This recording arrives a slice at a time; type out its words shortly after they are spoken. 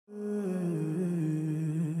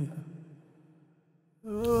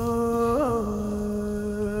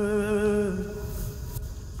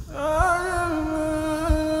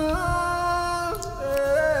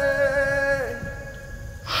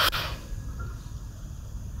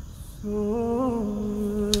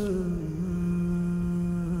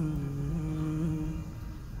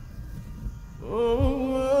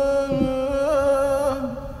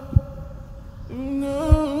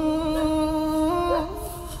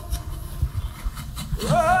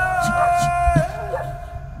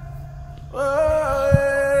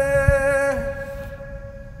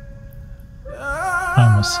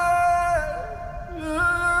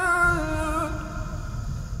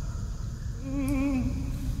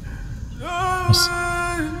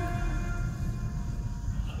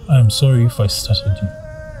I'm sorry if I startled you.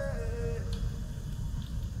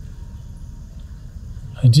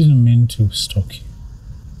 I didn't mean to stalk you.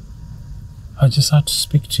 I just had to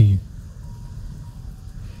speak to you.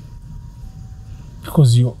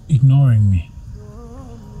 Because you're ignoring me.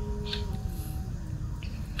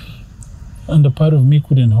 And a part of me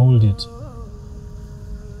couldn't hold it.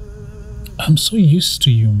 I'm so used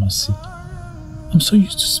to you, Mercy. I'm so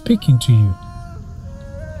used to speaking to you.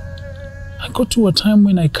 I got to a time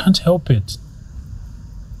when I can't help it.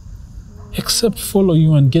 Except follow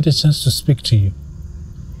you and get a chance to speak to you.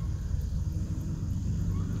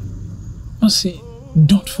 Mercy,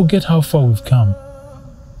 don't forget how far we've come.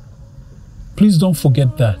 Please don't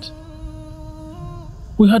forget that.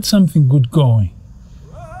 We had something good going.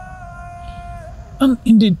 And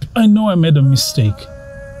indeed, I know I made a mistake.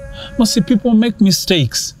 Mercy, people make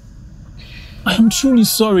mistakes. I am truly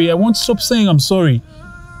sorry. I won't stop saying I'm sorry.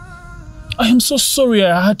 I am so sorry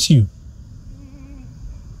I hurt you.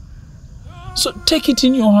 So take it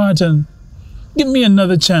in your heart and give me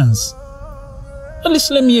another chance. At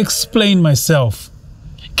least let me explain myself.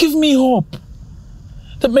 Give me hope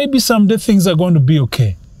that maybe someday things are going to be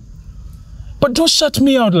okay. But don't shut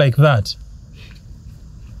me out like that.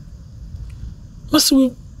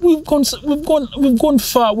 Mercy, we've gone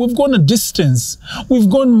far. We've gone a distance. We've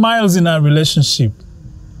gone miles in our relationship.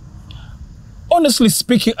 Honestly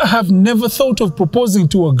speaking, I have never thought of proposing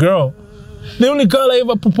to a girl. The only girl I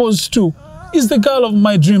ever proposed to is the girl of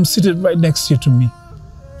my dreams seated right next here to me.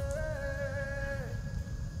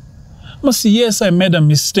 Mercy, yes, I made a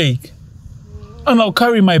mistake. And I'll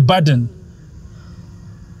carry my burden.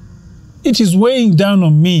 It is weighing down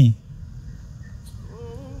on me.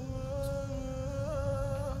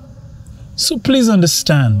 So please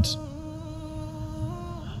understand.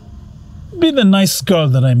 Be the nice girl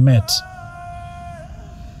that I met.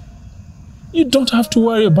 You don't have to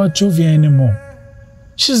worry about Jovia anymore.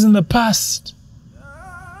 She's in the past.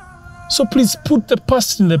 So please put the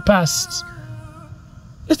past in the past.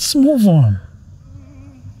 Let's move on.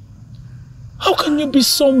 How can you be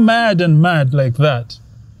so mad like that?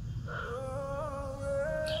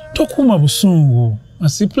 Tokuma busungu.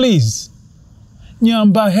 Mercy, please.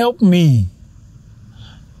 Nyamba, help me.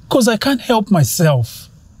 Because I can't help myself.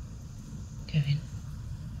 Kevin.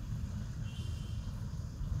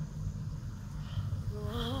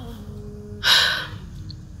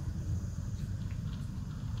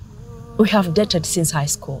 We have dated since high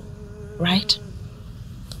school, right?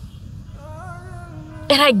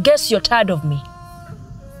 And I guess you're tired of me.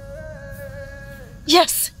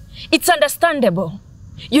 Yes, it's understandable.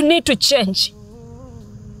 You need to change.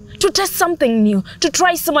 To test something new, to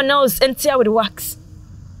try someone else and see how it works.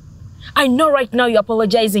 I know right now you're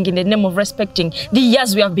apologizing in the name of respecting the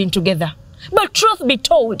years we have been together. But truth be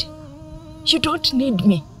told, you don't need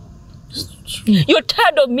me. It's not true. You're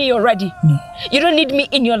tired of me already. No. You don't need me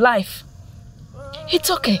in your life.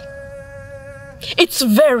 It's okay. It's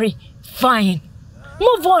very fine.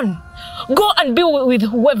 Move on. Go and be with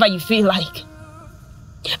whoever you feel like.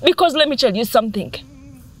 Because let me tell you something.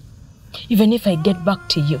 Even if I get back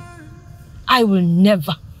to you, I will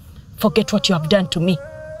never forget what you have done to me.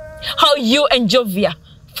 How you and Jovia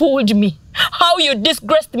fooled me. How you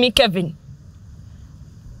disgraced me, Kevin.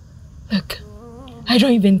 Look, I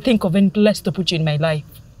don't even think of any place to put you in my life.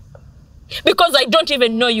 Because I don't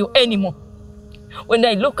even know you anymore. When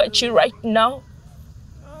I look at you right now,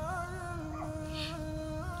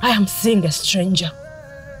 I am seeing a stranger.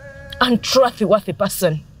 Untrustworthy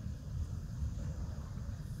person.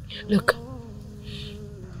 Look,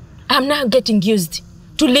 I'm now getting used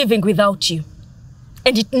to living without you.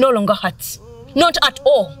 And it no longer hurts. Not at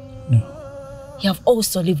all. No. You have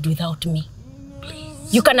also lived without me.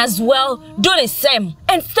 Please. You can as well do the same.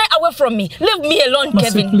 And stay away from me. Leave me alone, Mercy,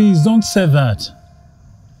 Kevin. please, don't say that.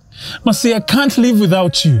 Mercy, I can't live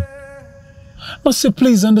without you. Mercy,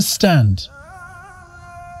 please understand.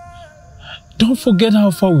 Don't forget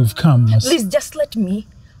how far we've come, Mercy. Please, just let me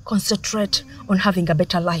concentrate on having a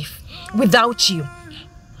better life without you.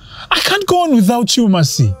 I can't go on without you,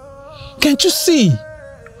 Mercy. Can't you see?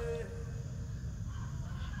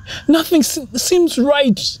 Nothing seems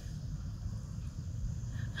right.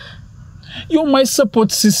 You're my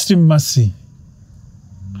support system, Mercy.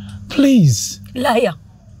 Please. Liar.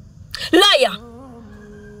 Liar.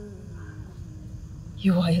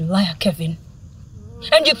 You are a liar, Kevin.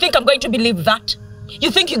 And you think I'm going to believe that?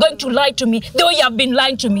 You think you're going to lie to me the way you have been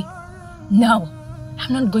lying to me? No,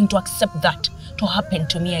 I'm not going to accept that to happen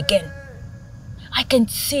to me again. I can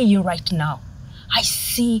see you right now. I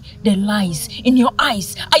see the lies in your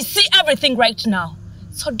eyes. I see everything right now.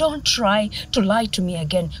 So don't try to lie to me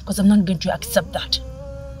again, because I'm not going to accept that.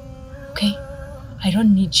 Okay? I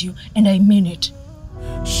don't need you, and I mean it.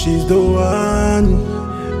 She's the one.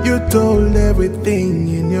 You told everything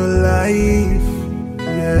in your life.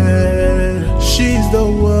 Yeah. She's the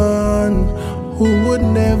one who would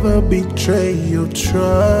never betray your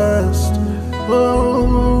trust.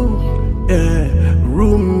 Oh, yeah.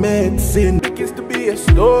 Roommates in it gets to be a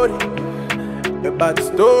story about the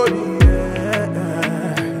story. Yeah.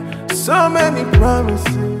 So many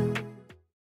promises.